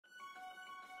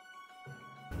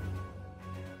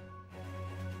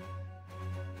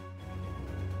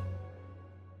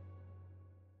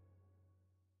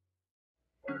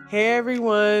Hey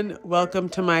everyone, welcome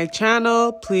to my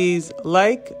channel. Please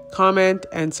like, comment,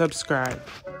 and subscribe.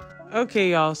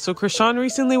 Okay, y'all, so Chrisean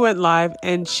recently went live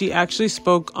and she actually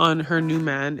spoke on her new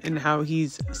man and how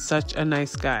he's such a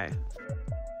nice guy.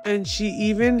 And she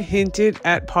even hinted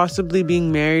at possibly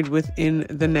being married within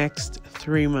the next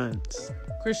 3 months.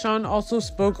 Chrisean also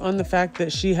spoke on the fact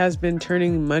that she has been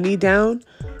turning money down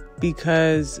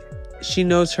because she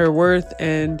knows her worth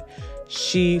and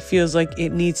she feels like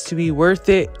it needs to be worth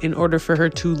it in order for her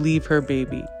to leave her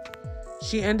baby.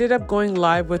 She ended up going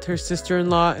live with her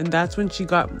sister-in-law, and that's when she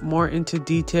got more into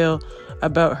detail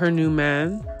about her new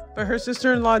man. But her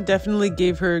sister-in-law definitely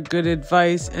gave her good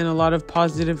advice and a lot of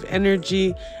positive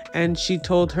energy, and she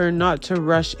told her not to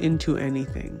rush into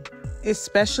anything,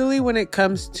 especially when it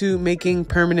comes to making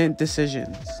permanent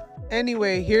decisions.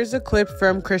 Anyway, here's a clip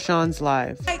from Chrisean's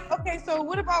live. Okay, so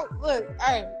what about, look,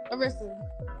 all right, Arissa.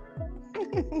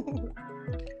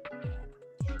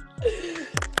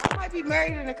 I might be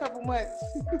married in a couple months.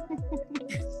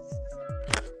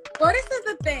 Well, this is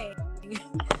the thing.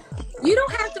 You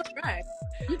don't have to rush.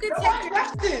 You can take your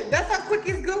rushing. That's how quick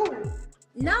it's going.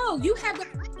 No, you have the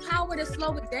power to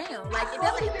slow it down. Like it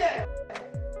doesn't.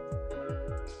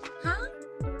 Huh?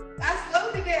 I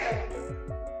slowed it down.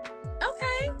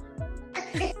 Okay.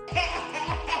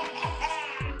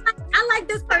 I like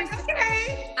this person.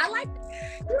 Okay. I like.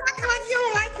 You act like you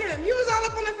don't like him. You was all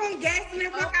up on the phone gassing the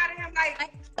fuck out of him.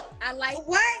 Like, I like.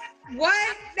 What?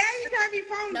 What? Now you trying to be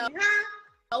phony, No. huh?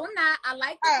 No, I'm not. I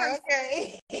like the person.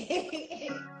 Okay.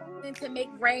 To make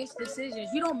rash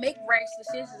decisions. You don't make rash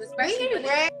decisions, especially when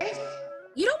rash.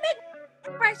 You don't make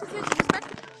rash decisions,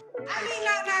 especially. I mean,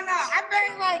 no.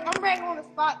 I'm ready on the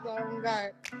spot though. Oh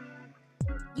God.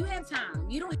 You have time.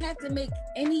 You don't have to make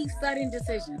any sudden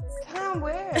decisions. Time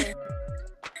where?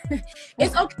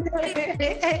 It's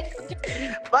okay.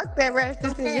 Fuck that rash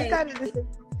decision.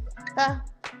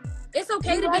 It's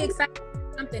okay to be excited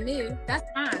about something new. That's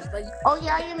fine. But oh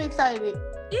yeah, I am excited.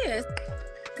 Yes.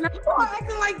 You are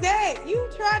acting like that. You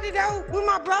tried it out with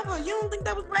my brother. You don't think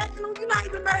that was rational? You're not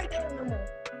even married to him no more.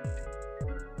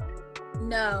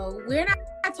 No, we're not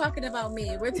talking about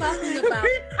me. We're talking about.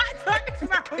 We're not talking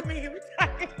about me. We're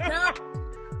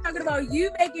talking about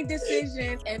you making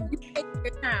decisions and you taking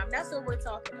your time. That's what we're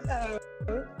talking about.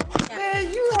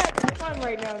 Man, you having fun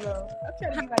right now, though. I'm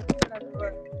trying to be like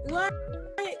you. What?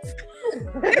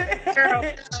 Girl,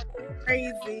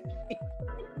 crazy.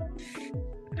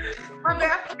 My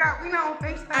bad, I forgot we not on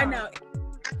FaceTime. I know.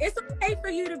 It's okay for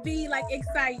you to be like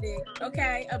excited,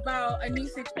 okay, about a new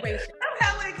situation. I'm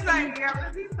hella excited,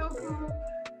 y'all. He's so cool.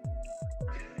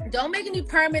 Don't make any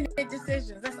permanent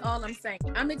decisions. That's all I'm saying.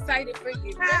 I'm excited for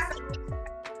you.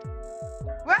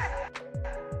 What?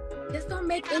 Just don't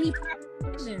make any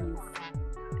decisions.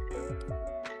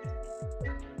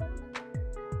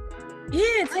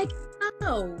 Yeah, take it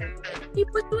out. He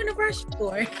put you in a rush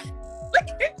for. Look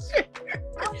at you.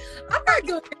 I'm not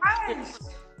doing this.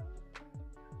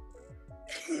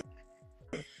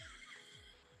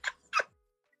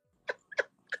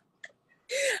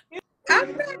 I'm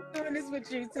not doing this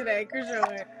with you today,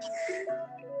 Chrisean.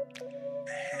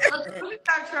 Let me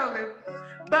stop trolling.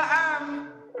 But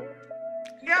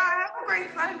y'all have a great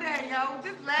Sunday, yo.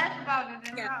 Just laugh about it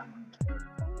and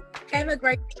have a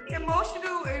great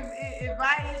emotional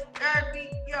advice, therapy.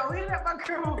 Yo, hit up my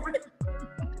girl.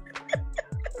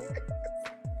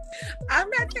 I'm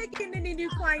not taking any new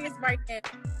clients right now,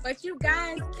 but you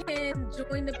guys can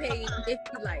join the page if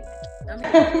you like. I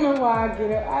don't know why I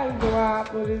get it. I don't know why I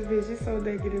upload this bitch. It's so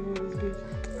negative with this bitch.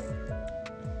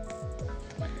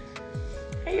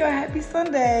 Hey, y'all, happy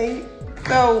Sunday.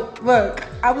 So, look,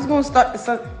 I was going to start the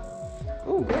Sunday.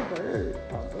 Ooh, good bird,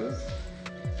 Papas.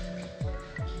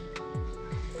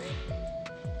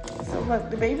 So, look,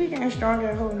 the baby getting stronger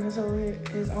at holding his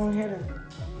own head up.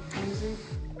 You see?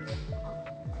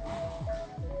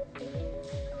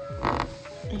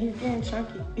 He's getting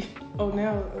chunky. Oh,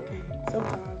 now, okay.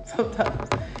 Sometimes.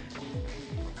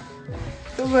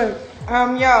 So look,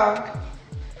 y'all.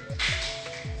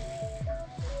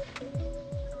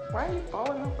 Why are you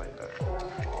falling off like that?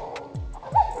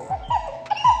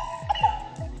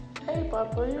 Hey,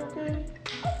 Papa, you okay?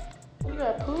 You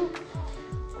got poop?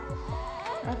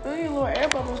 I feel your little air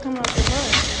bubbles coming out your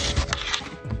butt.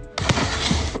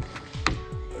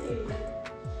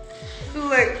 So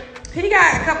look. He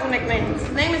got a couple nicknames.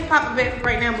 His name is Papa Bear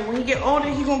right now, but when he get older,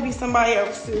 he gonna be somebody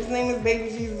else too. His name is Baby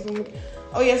Jesus.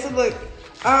 Oh yeah, so look,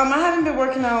 I haven't been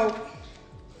working out,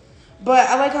 but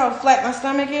I like how flat my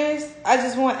stomach is. I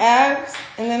just want abs,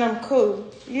 and then I'm cool.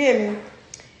 You hear me?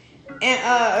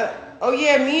 And oh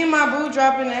yeah, me and my boo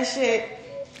dropping that shit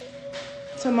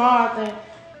tomorrow, I think.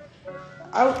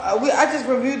 I just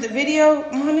reviewed the video.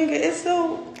 My nigga, it's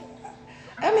so...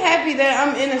 I'm happy that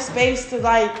I'm in a space to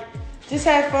like just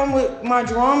have fun with my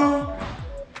drama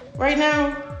right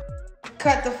now.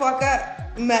 Cut the fuck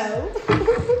up, Mel.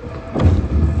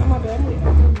 Oh my bad, I'm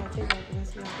gonna my tape off and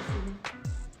see how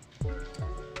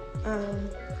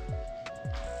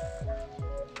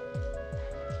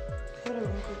hold on real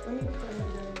quick. Let me put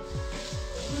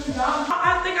it down.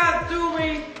 I think I threw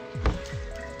away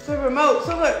the remote.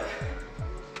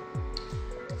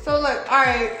 So look,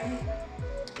 alright.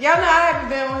 Y'all know I haven't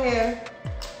been on here.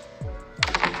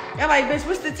 Y'all like, bitch,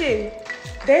 what's the tea?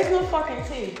 There's no fucking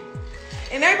tea.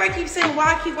 And everybody keeps saying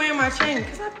why I keep wearing my chain.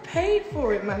 Because I paid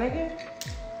for it, my nigga.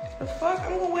 The fuck?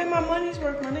 I'm gonna wear my money's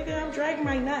worth, my nigga. I'm dragging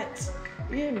my nuts.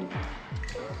 You hear me?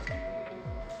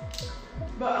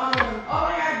 But all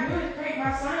I gotta do is paint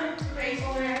my son's face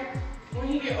on there when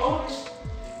he get older.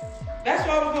 That's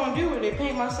what I was gonna do with it.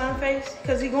 Paint my son's face.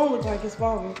 Because he gonna look like his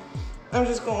father. I'm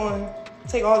just gonna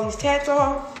take all these tats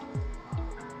off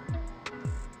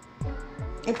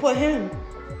and put him.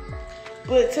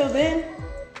 But till then,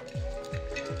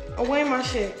 I'll wear my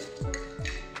shit.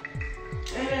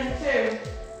 And then too,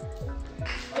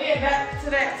 oh yeah, back to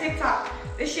that TikTok.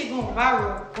 This shit going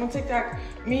viral on TikTok.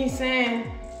 Me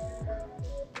saying,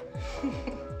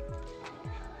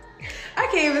 I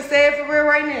can't even say it for real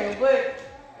right now, but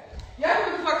y'all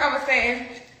know what the fuck I was saying.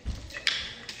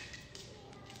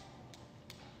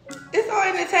 It's all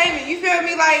entertainment, you feel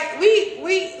me? Like,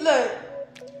 we look,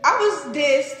 I was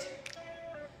dissed,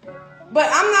 but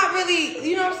I'm not really,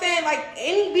 you know what I'm saying? Like,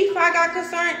 any beef I got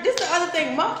concerned, this is the other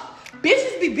thing,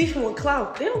 bitches be beefing with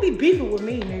clout. They don't be beefing with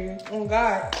me, nigga. Oh,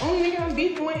 God. Only nigga I'm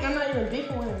beefing with, I'm not even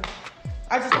beefing with him.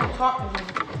 I just don't talk to him.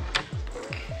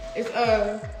 It's,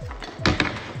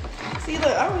 see,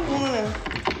 look, I don't even wanna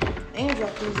name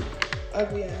drop these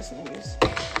ugly ass niggas.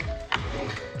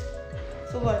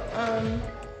 So, look,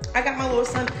 I got my little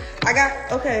son.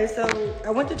 Okay, so I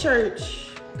went to church,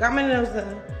 got my nails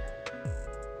done,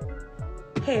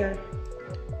 hair.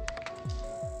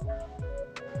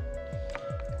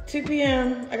 2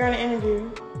 p.m., I got an interview.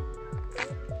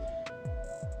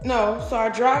 No, so I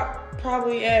dropped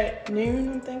probably at noon,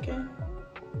 I'm thinking.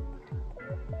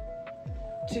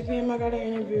 2 p.m., I got an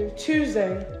interview.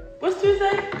 Tuesday. What's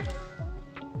Tuesday?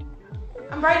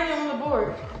 I'm writing it on the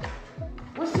board.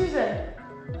 What's Tuesday?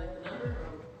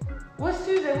 What's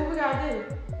Tuesday? What we gotta do?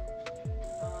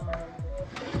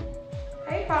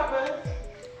 Hey, Papa.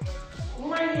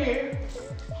 I'm right here.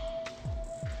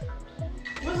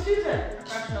 What's Tuesday?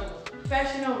 Fashion Nova.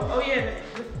 Fashion Nova. Oh, yeah,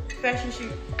 the fashion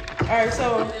shoot. All right,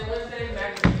 so. And then Wednesday,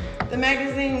 magazine. The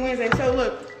magazine Wednesday. So,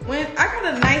 look, when I got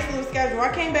a nice little schedule. I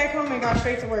came back home and got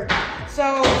straight to work.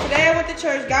 So, today I went to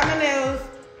church, got my nails.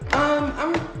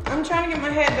 I'm trying to get my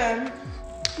hair done.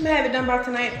 I'm gonna have it done by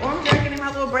tonight. Or I'm dragging in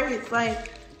my little braids. Like,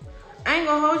 I ain't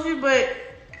gonna hold you, but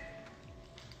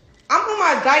I'm on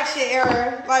my dyke shit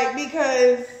era, like,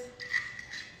 because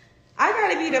I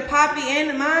gotta be the poppy and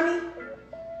the mommy.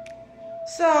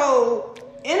 So,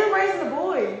 and I'm raising a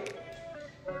boy.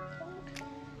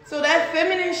 So that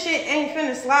feminine shit ain't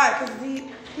finna slide, because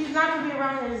he's not gonna be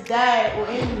around his dad or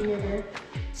any nigga.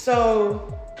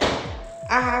 So,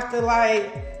 I have to,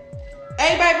 like,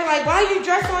 everybody be like, why you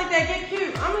dressing like that? Get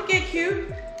cute. I'm gonna get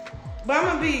cute, but I'm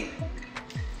gonna be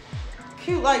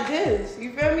cute like this,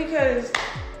 you feel me? Because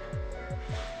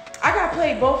I gotta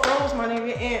play both roles, my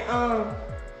nigga, and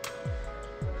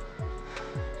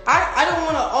I don't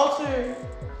want to alter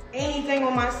anything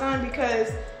with my son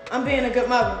because I'm being a good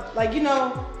mother. Like, you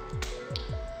know,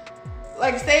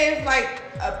 like, say if like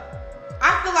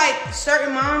I feel like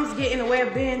certain moms get in the way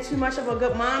of being too much of a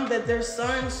good mom, that their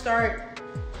sons start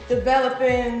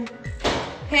developing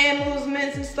hand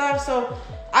movements and stuff. So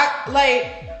I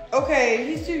like. Okay,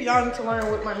 he's too young to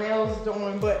learn what my nails is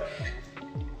doing, but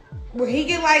when he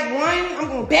get like one, I'm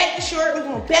gonna back the short, I'm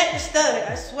gonna back the stud,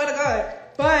 I swear to God.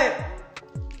 But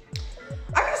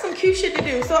I got some cute shit to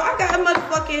do. So I got a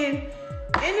motherfucking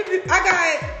interview.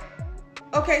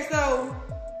 Okay, so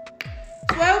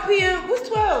 12 p.m., what's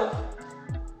 12?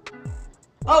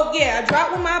 Oh yeah, I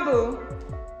dropped with my boo.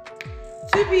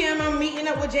 2 p.m., I'm meeting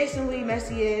up with Jason Lee,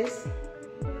 Messy is.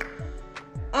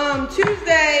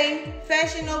 Tuesday,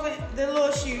 Fashion Nova, the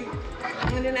little shoot.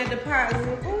 And then at the party,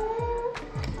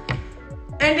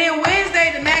 and then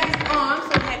Wednesday, the magazine. Oh,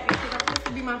 I'm so happy because I'm supposed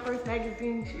to be my first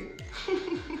magazine shoot.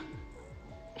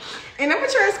 And I'm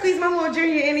gonna try to squeeze my little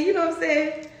junior in it, you know what I'm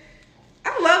saying?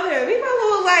 I love him. He's my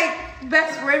little, like,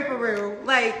 best friend for real.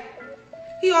 Like,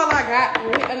 he all I got,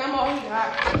 and I'm all he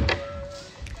got.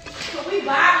 So we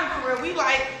vibing for real. We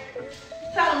like,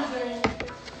 tell him, Junior.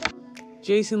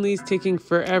 Jason Lee's taking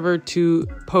forever to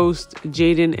post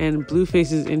Jaden and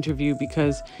Blueface's interview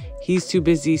because he's too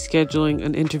busy scheduling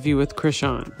an interview with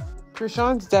Chrisean.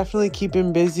 Chrisean's definitely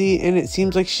keeping busy, and it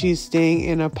seems like she's staying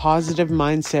in a positive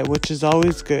mindset, which is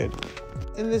always good.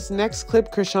 In this next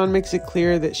clip, Chrisean makes it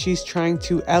clear that she's trying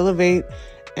to elevate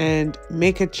and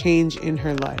make a change in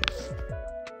her life.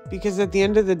 Because at the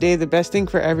end of the day, the best thing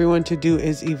for everyone to do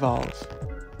is evolve.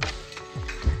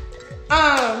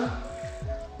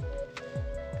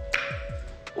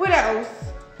 What else?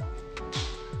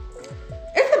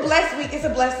 It's a blessed week. It's a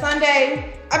blessed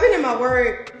Sunday. I've been in my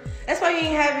word. That's why you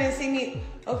ain't having seen me.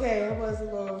 Okay, I was a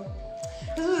little.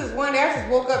 This was just one day. I just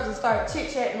woke up and started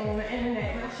chit-chatting on the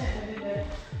internet. And I shouldn't have did that.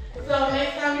 So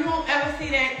next time you won't ever see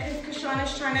that because Chrisean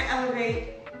is trying to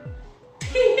elevate.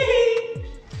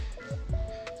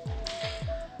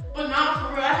 But not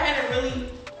for real. I had to really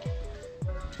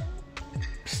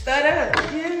stud up.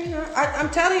 Yeah, you know, I'm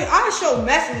telling you, I show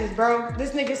messages, bro.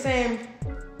 This nigga saying,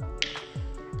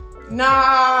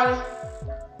 nah,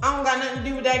 I don't got nothing to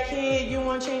do with that kid. You don't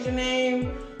want to change your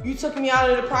name. You took me out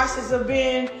of the process of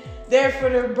being there for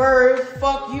the birth.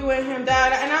 Fuck you and him,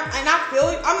 dad. And I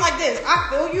feel you. I'm like this. I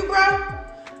feel you, bro.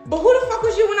 But who the fuck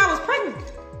was you when I was pregnant?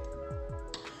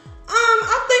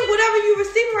 I think whatever you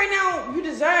receive right now, you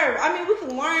deserve. I mean, we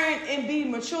can learn and be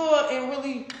mature and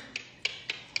really.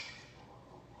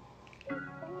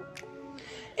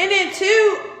 And then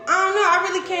two, I don't know. I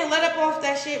really can't let up off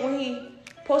that shit when he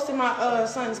posted my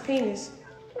son's penis.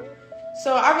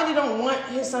 So I really don't want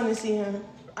his son to see him.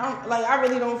 I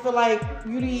really don't feel like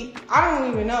I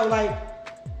don't even know. Like,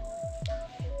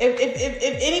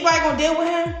 if anybody gonna deal with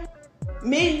him,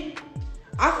 me.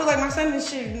 I feel like my son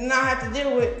should not have to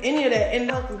deal with any of that. And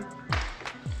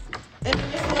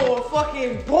this little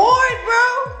fucking boy,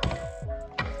 bro.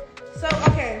 So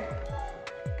okay.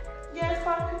 Yes,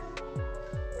 Poppy.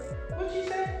 What you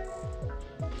say?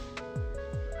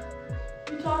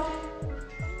 You talking?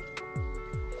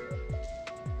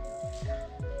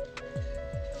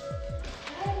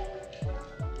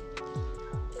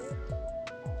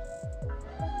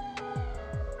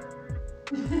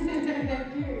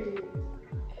 Period.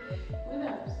 What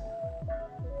else?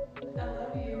 I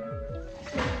love you.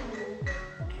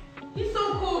 He's so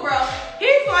cool, bro.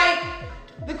 He's like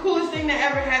the coolest thing that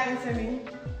ever happened to me.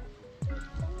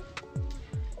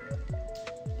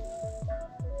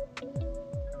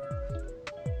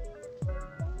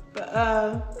 But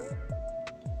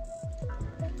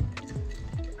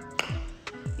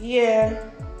yeah.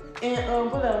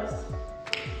 And what else?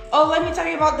 Oh, let me tell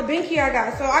you about the binky I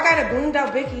got. So I got a bloomed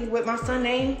out binky with my son's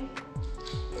name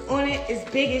on it. It's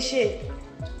big as shit.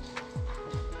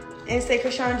 And it say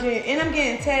Chrisean Jr. And I'm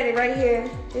getting tatted right here,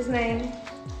 his name.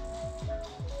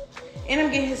 And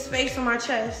I'm getting his face on my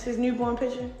chest, his newborn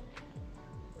picture.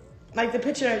 Like the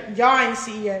picture y'all ain't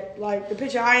see yet. Like the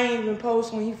picture I ain't even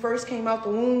post when he first came out the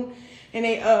womb. And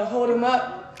they hold him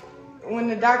up when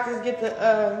the doctors get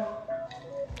the,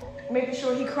 making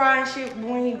sure he cry and shit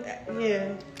when he,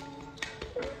 yeah.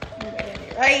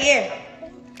 Right here.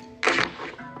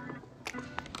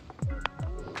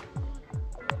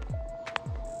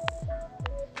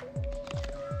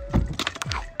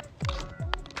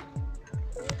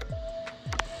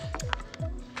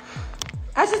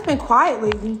 I've just been quiet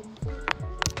lately.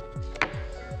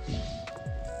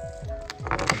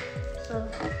 So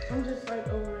I'm just like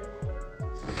over it.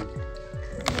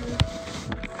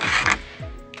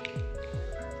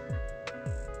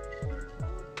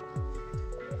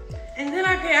 And then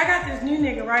I got this new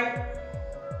nigga, right?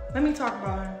 Let me talk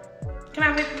about him. Can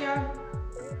I wait for y'all?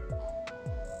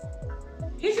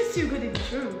 He's just too good to be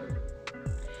true.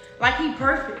 Like, he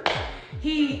perfect.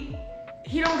 He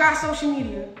don't got social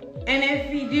media. And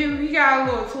if he do, he got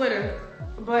a little Twitter.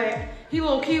 But he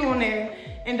low key on there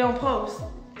and don't post.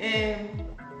 And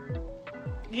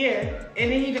yeah.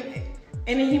 And then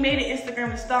he made an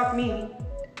Instagram to stalk me.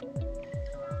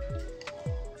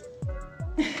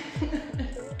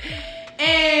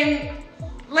 And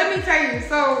let me tell you,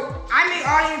 so I make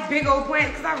all these big old plans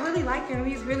because I really like him.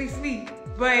 He's really sweet.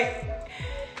 But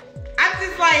I'm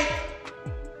just like,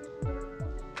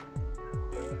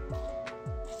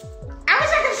 I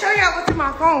wish I could show y'all what's in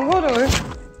my phone. Hold on.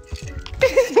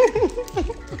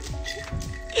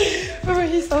 Remember,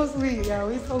 he's so sweet, yo.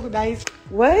 He's so nice.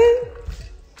 What?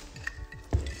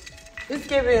 It's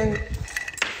giving.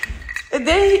 And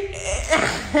then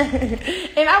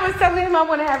and I was telling him I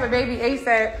want to have a baby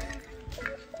ASAP.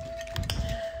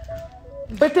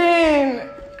 But then,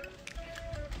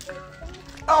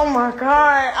 oh my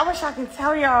God, I wish I could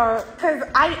tell y'all, cause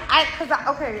I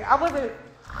wasn't,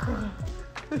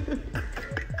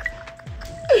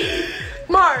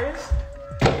 Mars,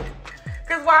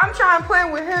 Because while I'm trying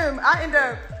playing with him, I end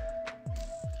up,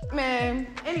 man,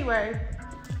 anyway.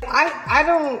 I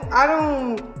don't,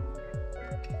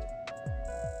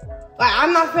 like,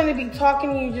 I'm not gonna be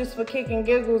talking to you just for kick and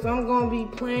giggles. I'm gonna be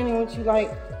planning with you like,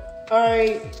 all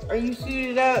right, are you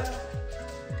suited up?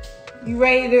 You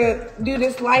ready to do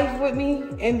this life with me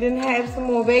and then have some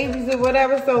more babies or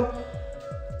whatever? So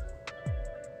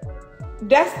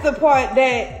that's the part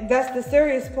that's the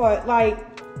serious part. Like,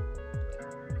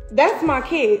 that's my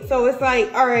kid. So it's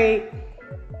like, all right,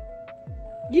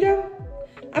 you know,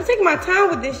 I'm taking my time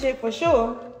with this shit for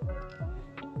sure.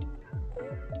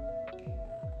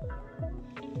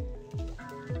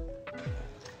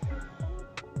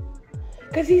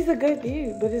 Cause he's a good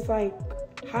dude, but it's like,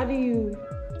 how do you?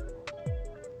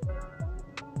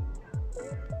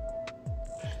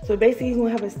 So basically, he's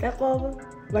gonna have a stepfather.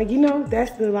 Like, you know,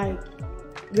 that's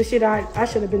the shit I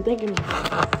should have been thinking of.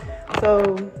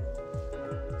 So,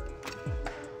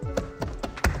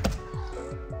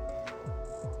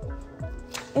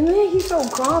 and then he's so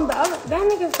calm. That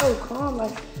nigga's so calm.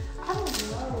 Like, I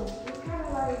don't know. It's kind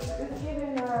of like it's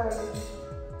giving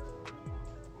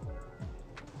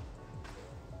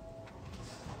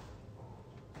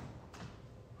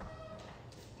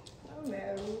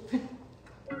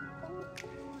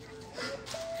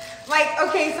like,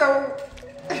 okay, so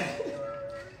I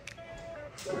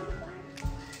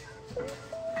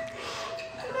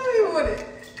don't even want to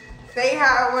say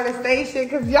how I want to say shit,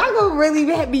 because y'all gonna really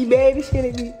be mad as shit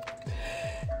at me.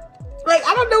 Like,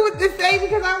 I don't know what to say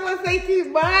because I want to say too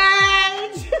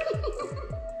much.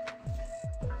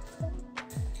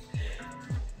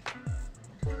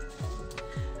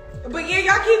 But yeah,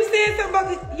 y'all keep saying something about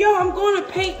this. Yo, I'm going to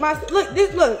paint my... Look,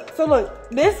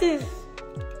 this is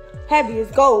heavy.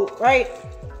 It's gold, right?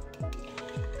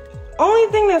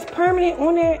 Only thing that's permanent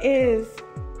on there is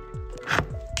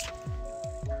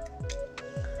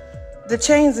the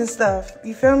chains and stuff.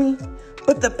 You feel me?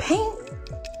 But the paint,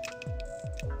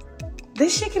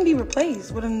 this shit can be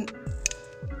replaced with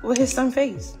his son's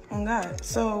face. Oh, God.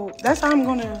 So that's how I'm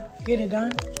going to get it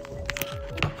done.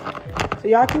 So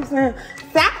y'all keep saying,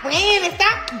 stop wearing it,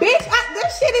 stop, bitch.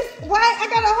 This shit is what? I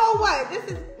got a whole what? This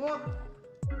is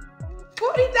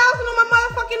 40,000 on my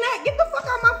motherfucking neck. Get the fuck out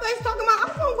of my face talking about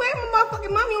I'm gonna wear my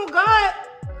motherfucking money on God.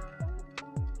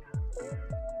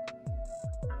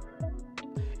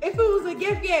 If it was a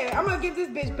gift, yeah, I'm gonna give this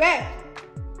bitch back.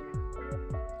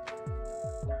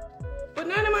 But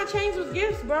none of my chains was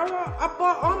gifts, bro. I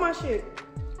bought all my shit.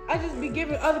 I just be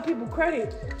giving other people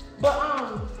credit.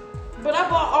 But I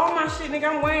bought all my shit, nigga.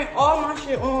 I'm wearing all my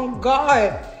shit on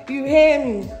God. You hear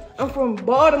me? I'm from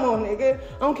Baltimore, nigga.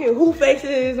 I don't care who face it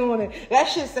is on it. That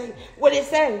shit say what it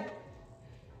say.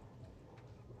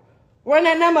 Run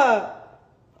that number up.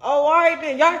 Oh, all right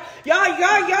then. Y'all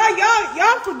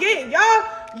forget.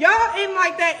 Y'all in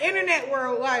like that internet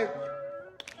world, like,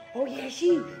 oh yeah,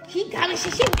 she got it.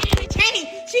 She ran the chain.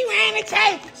 She ran the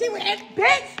chain. She ran,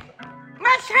 bitch.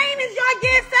 My chain is y'all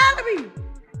getting salary.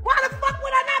 Why the fuck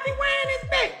would I not be wearing this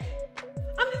bitch?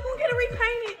 I'm just gonna get it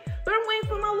repainted. But I'm waiting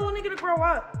for my little nigga to grow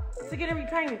up to get it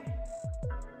repainted.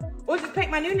 Or just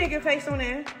paint my new nigga face on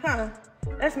there. Huh?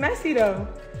 That's messy though.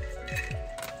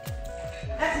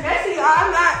 That's messy.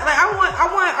 I'm not, like,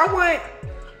 I want.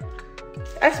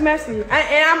 That's messy. And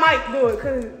I might do it,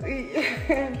 cause I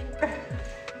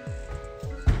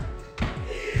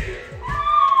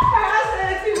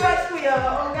said too much for y'all.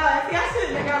 Oh God. See, I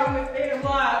shouldn't have got on this damn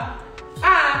vlog. I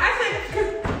said,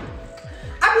 cause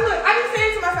I be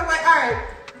saying to myself, like, all right,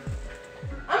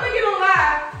 I'm gonna get on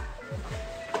live.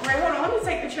 Right, hold on, let me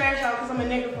take the trash out because I'm a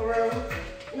nigga for real.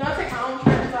 You know, I take my own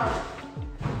trash out.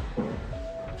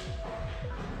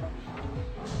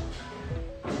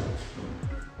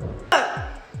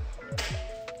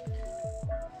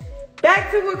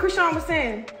 Back to what Chrisean was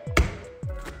saying.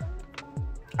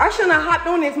 I shouldn't have hopped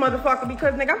on this motherfucker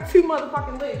because, nigga, I'm too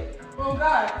motherfucking lit. Oh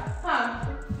God, huh?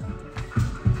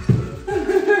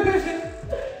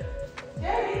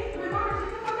 Daddy,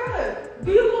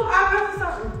 do you look eyebrows or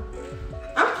something?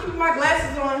 I'm keeping my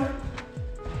glasses on.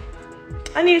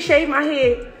 I need to shave my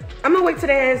head. I'm gonna wait till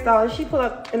the hairstylist. She pull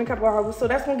up in a couple hours, so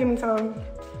that's gonna give me time.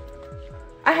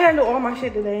 I handle all my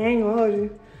shit today. I ain't gonna hold you.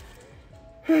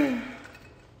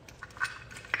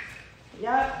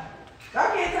 Y'all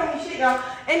can't tell me shit, y'all.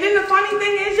 And then the funny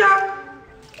thing is, y'all.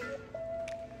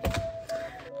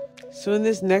 So in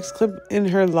this next clip in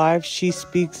her live, she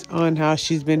speaks on how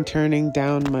she's been turning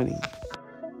down money.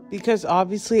 Because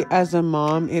obviously as a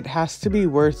mom, it has to be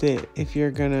worth it if you're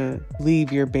gonna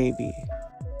leave your baby.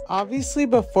 Obviously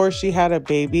before she had a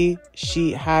baby,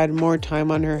 she had more time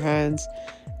on her hands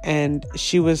and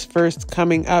she was first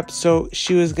coming up, so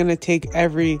she was going to take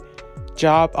every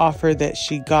job offer that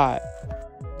she got.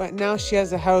 But now she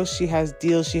has a house, she has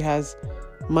deals, she has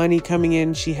money coming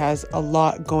in, she has a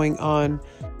lot going on.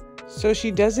 So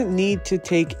she doesn't need to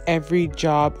take every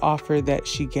job offer that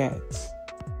she gets.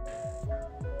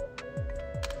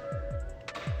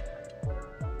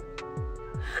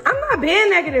 I'm not being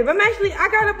negative. I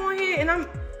got up on here and I'm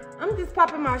just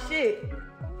popping my shit.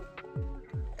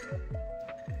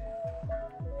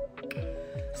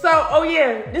 So, oh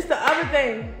yeah, this the other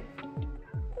thing.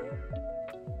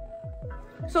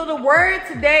 So the word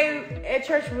today at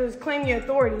church was claim your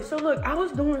authority. So look, I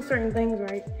was doing certain things,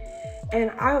 right? And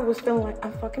I was feeling like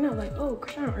I'm fucking up. Like, oh,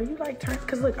 Chrisean, are you like turning?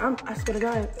 Because look, I swear to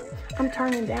God, I'm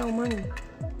turning down money.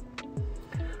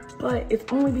 But it's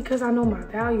only because I know my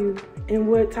value and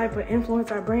what type of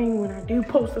influence I bring when I do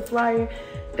post a flyer.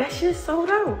 That shit's sold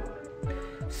out.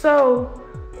 So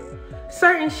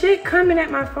certain shit coming at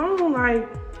my phone like,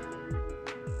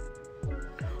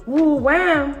 woo,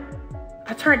 wham,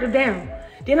 I turned it down.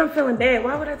 Then I'm feeling bad.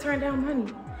 Why would I turn down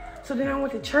money? So then I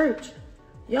went to church.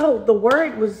 Yo, the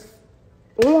word was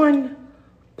on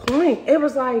point. It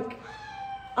was like,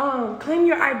 claim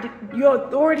your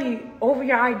authority over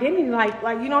your identity. Like,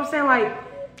 you know what I'm saying? Like,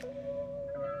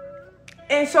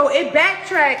 and so it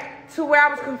backtracked to where I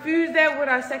was confused at what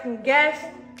I second guessed.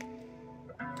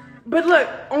 But look,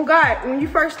 on God, when you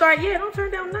first start, yeah, don't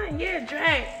turn down nothing. Yeah,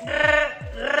 drag.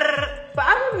 But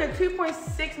I live in a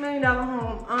 $2.6 million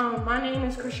home. My name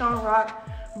is Chrisean Rock,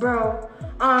 bro.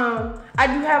 I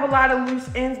do have a lot of loose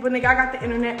ends, but nigga, I got the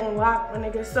internet on lock, my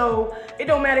nigga. So it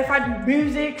don't matter if I do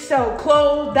music, sell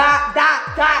clothes,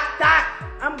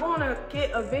 I'm gonna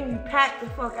get a venue packed the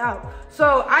fuck out.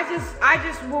 So I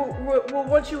just will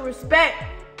want you to respect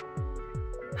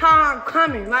how I'm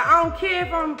coming. Like, I don't care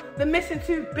if I'm the missing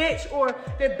tooth bitch or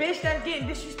the bitch that's getting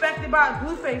disrespected by a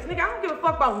Blueface. Nigga, I don't give a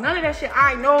fuck about none of that shit.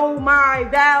 I know my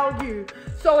value.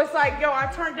 So it's like, yo,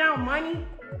 I turned down money.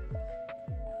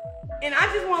 And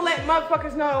I just want to let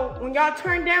motherfuckers know, when y'all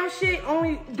turn down shit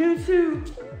only due to,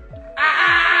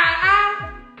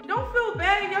 don't feel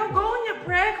bad. Y'all go in your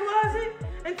prayer closet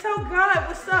and tell God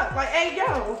what's up. Like, hey,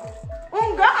 yo,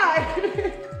 on God.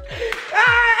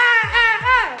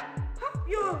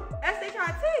 Your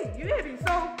S-H-I-T, you hear me?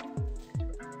 So,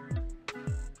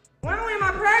 when I'm in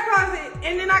my prayer closet,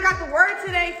 and then I got the word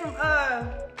today from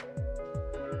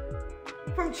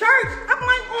church, I'm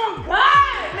like, oh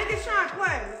God, niggas trying to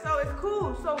play. So it's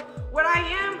cool. So what I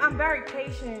am, I'm very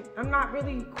patient. I'm not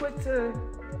really quick to,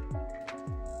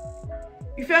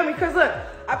 you feel me? Cause look,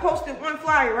 I posted one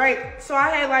flyer, right? So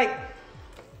I had like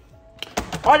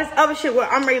all this other shit where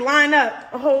I'm ready to line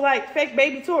up a whole like fake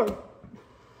baby tour.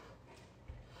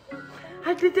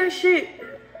 I did that shit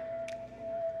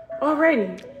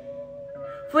already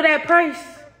for that price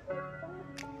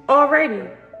already.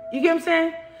 You get what I'm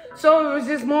saying? So it was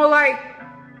just more like,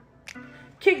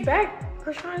 kick back.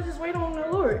 Chrisean, just wait on the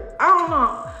Lord. I don't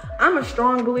know. I'm a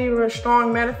strong believer, a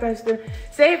strong manifester.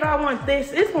 Say if I want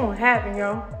this, it's gonna happen,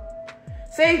 yo.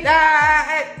 Say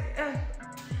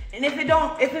and if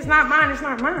it's not mine, it's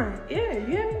not mine. Yeah, you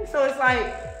hear me? So it's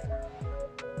like,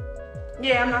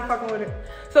 yeah, I'm not fucking with it.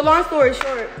 So long story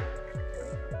short,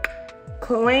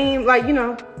 claim, like, you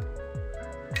know,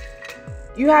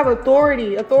 you have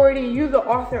authority, you're the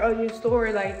author of your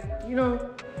story, like, you know.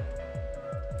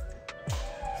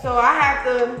 So I have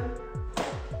to,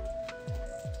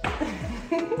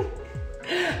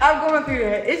 I'm going through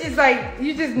that. It's just like,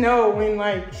 you just know when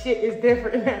like shit is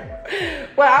different now.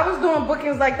 Well, I was doing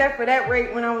bookings like that for that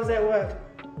rate when I was at what?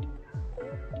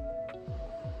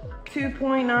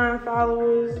 2.9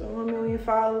 followers, 1 million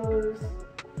followers.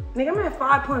 Nigga, I'm at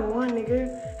 5.1,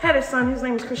 nigga. Had a son, his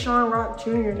name is Chrisean Rock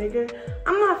Jr., nigga.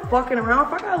 I'm not fucking around.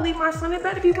 If I gotta leave my son, it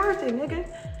better be worth it, nigga.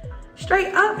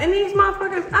 Straight up. And these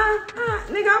motherfuckers,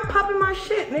 nigga, I'm popping my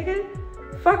shit, nigga.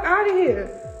 Fuck out of here.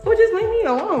 Or just leave me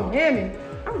alone, hear me?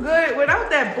 I'm good without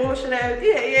that bullshit ass,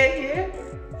 yeah.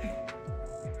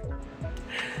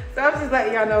 So I'm just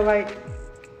letting y'all know, like,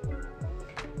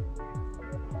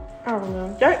 I don't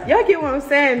know. Y'all get what I'm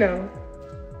saying, though.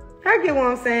 I get what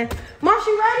I'm saying. Marsh,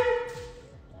 you ready?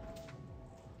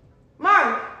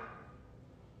 Mark.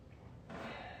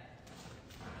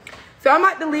 So I'm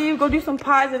about to leave, go do some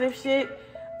positive shit.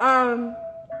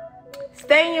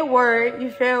 Stay in your word, you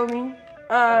feel me?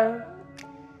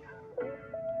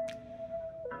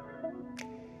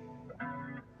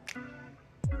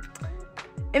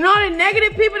 And all the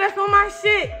negative people that's on my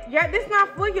shit, yeah, this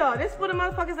not for y'all. This for the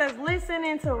motherfuckers that's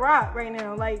listening to rock right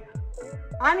now. Like,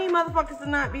 I need motherfuckers to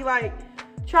not be like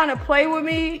trying to play with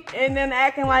me and then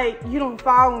acting like you don't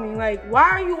follow me. Like, why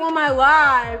are you on my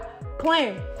live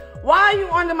playing? Why are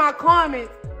you under my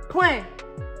comments playing?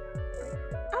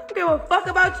 I don't give a fuck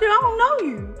about you. I don't know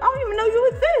you. I don't even know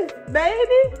you exist,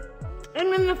 baby.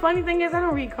 And then the funny thing is, I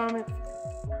don't read comments.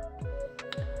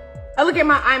 I look at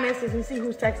my iMessage and see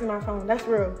who's texting my phone. That's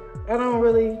real. I don't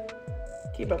really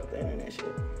keep up with the internet shit.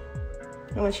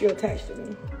 Unless you're attached to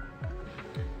me.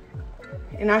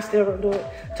 And I still don't do it.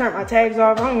 Turn my tags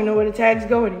off. I don't even know where the tags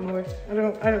go anymore. I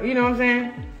don't, you know what I'm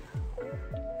saying?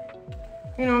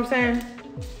 You know what I'm saying?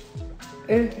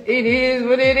 It is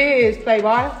what it is,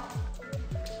 playboy.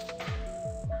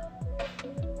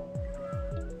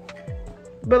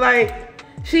 But like,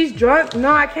 she's drunk.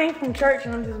 No, I came from church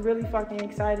and I'm just really fucking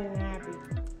excited and happy.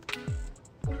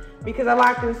 Because I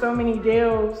locked in so many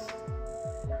deals.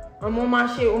 I'm on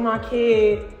my shit with my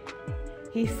kid.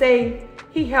 He's safe.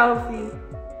 He healthy.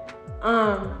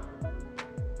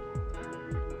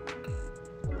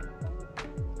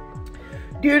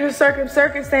 Due to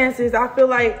circumstances, I feel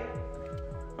like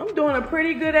I'm doing a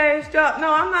pretty good ass job.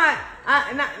 No, I'm not.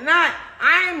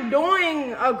 I am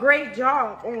doing a great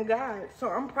job on God. So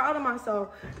I'm proud of myself.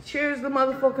 Cheers the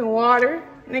motherfucking water.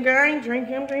 Nigga, I ain't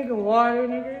drinking. I'm drinking water,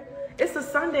 nigga. It's a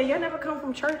Sunday. Y'all never come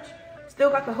from church? Still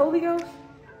got the Holy Ghost?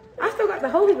 I still got the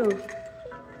Holy Ghost.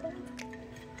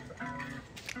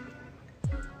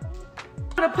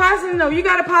 On a positive note, you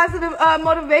got a positive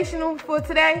motivational for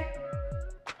today?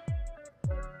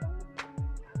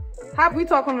 How we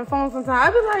talk on the phone sometimes?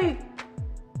 I be like,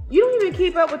 you don't even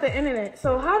keep up with the internet.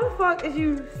 So how the fuck is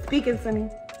you speaking to me?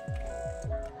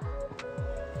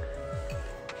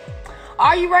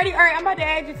 Are you ready? All right, I'm about to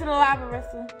add you to the live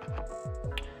arrestor.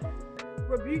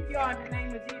 Rebuke y'all in the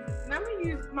name of Jesus. And I'm gonna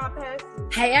use my pastor.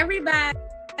 Hey,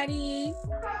 everybody.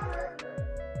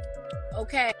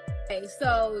 Okay,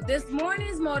 so this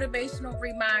morning's motivational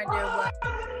reminder was...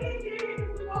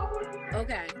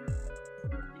 Okay.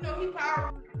 You know, he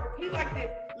powerful. He like to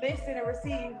listen and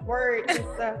receive words and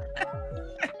stuff.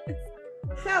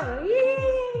 Tell him,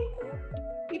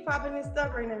 yeah. He popping his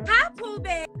stuff right now. Hi, Pooh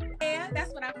Bear.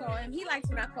 That's what I call him. He likes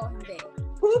when I call him Bear.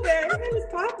 Pooh Bear? His name is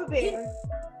Papa Bear.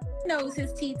 He knows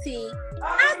his TT.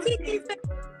 Hi, TT.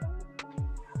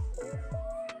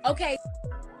 Okay.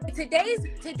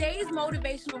 Today's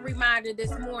motivational reminder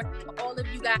this morning for all of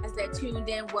you guys that tuned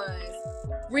in was,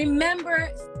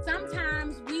 remember,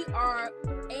 sometimes we are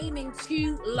aiming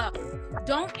too low.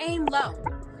 Don't aim low.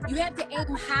 You have to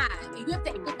aim high. You have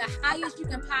to aim the highest you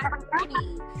can possibly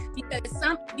aim.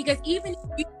 Because even if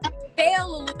you fail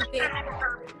a little bit,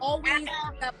 always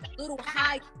up a little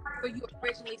higher where you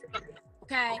originally started.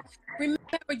 Okay?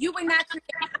 Remember, you were not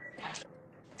created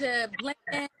to blend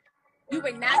in. You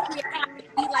were not created to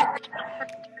be like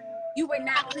that. You were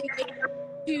not created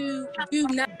to do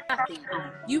nothing.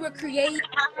 You were created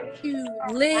to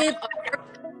live a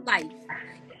perfect life.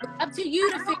 It's up to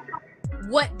you to figure out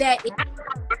what that is.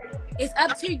 It's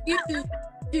up to you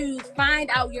to find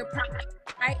out your purpose,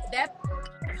 right? That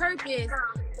purpose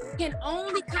can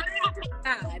only come from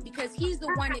God because He's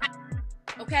the one that,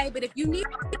 okay? But if you need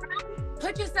to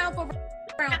put yourself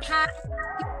around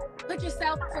put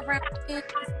yourself around things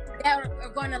that are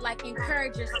going to like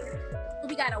encourage you.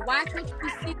 We got to watch what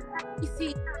we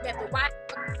see. We have to watch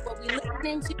what we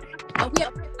listen to, and we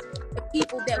have to watch the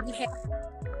people that we have.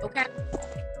 Okay?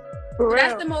 So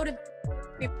that's the motive.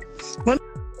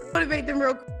 Motivate them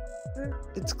real quick.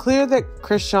 It's clear that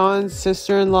Chrisean's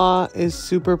sister-in-law is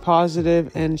super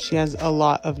positive and she has a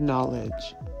lot of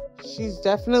knowledge. She's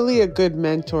definitely a good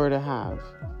mentor to have.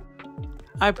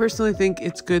 I personally think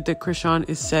it's good that Chrisean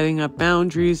is setting up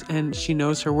boundaries and she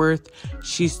knows her worth.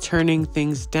 She's turning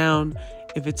things down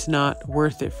if it's not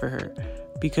worth it for her.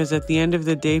 Because at the end of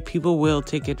the day, people will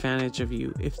take advantage of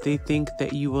you if they think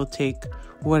that you will take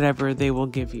whatever they will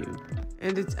give you.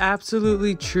 And it's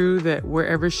absolutely true that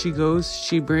wherever she goes,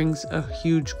 she brings a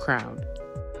huge crowd.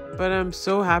 But I'm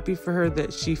so happy for her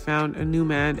that she found a new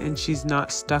man and she's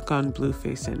not stuck on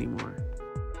Blueface anymore.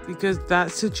 Because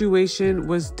that situation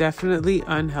was definitely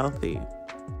unhealthy.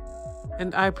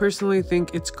 And I personally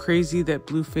think it's crazy that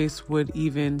Blueface would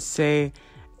even say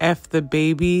F the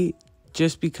baby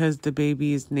just because the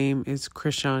baby's name is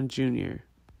Chrisean Jr.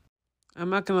 I'm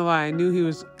not gonna lie, I knew he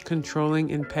was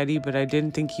controlling and petty, but I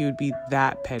didn't think he would be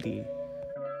that petty.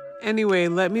 Anyway,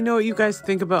 let me know what you guys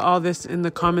think about all this in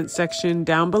the comment section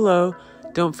down below.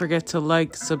 Don't forget to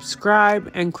like, subscribe,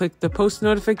 and click the post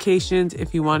notifications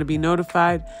if you want to be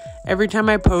notified every time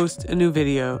I post a new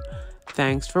video.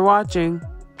 Thanks for watching.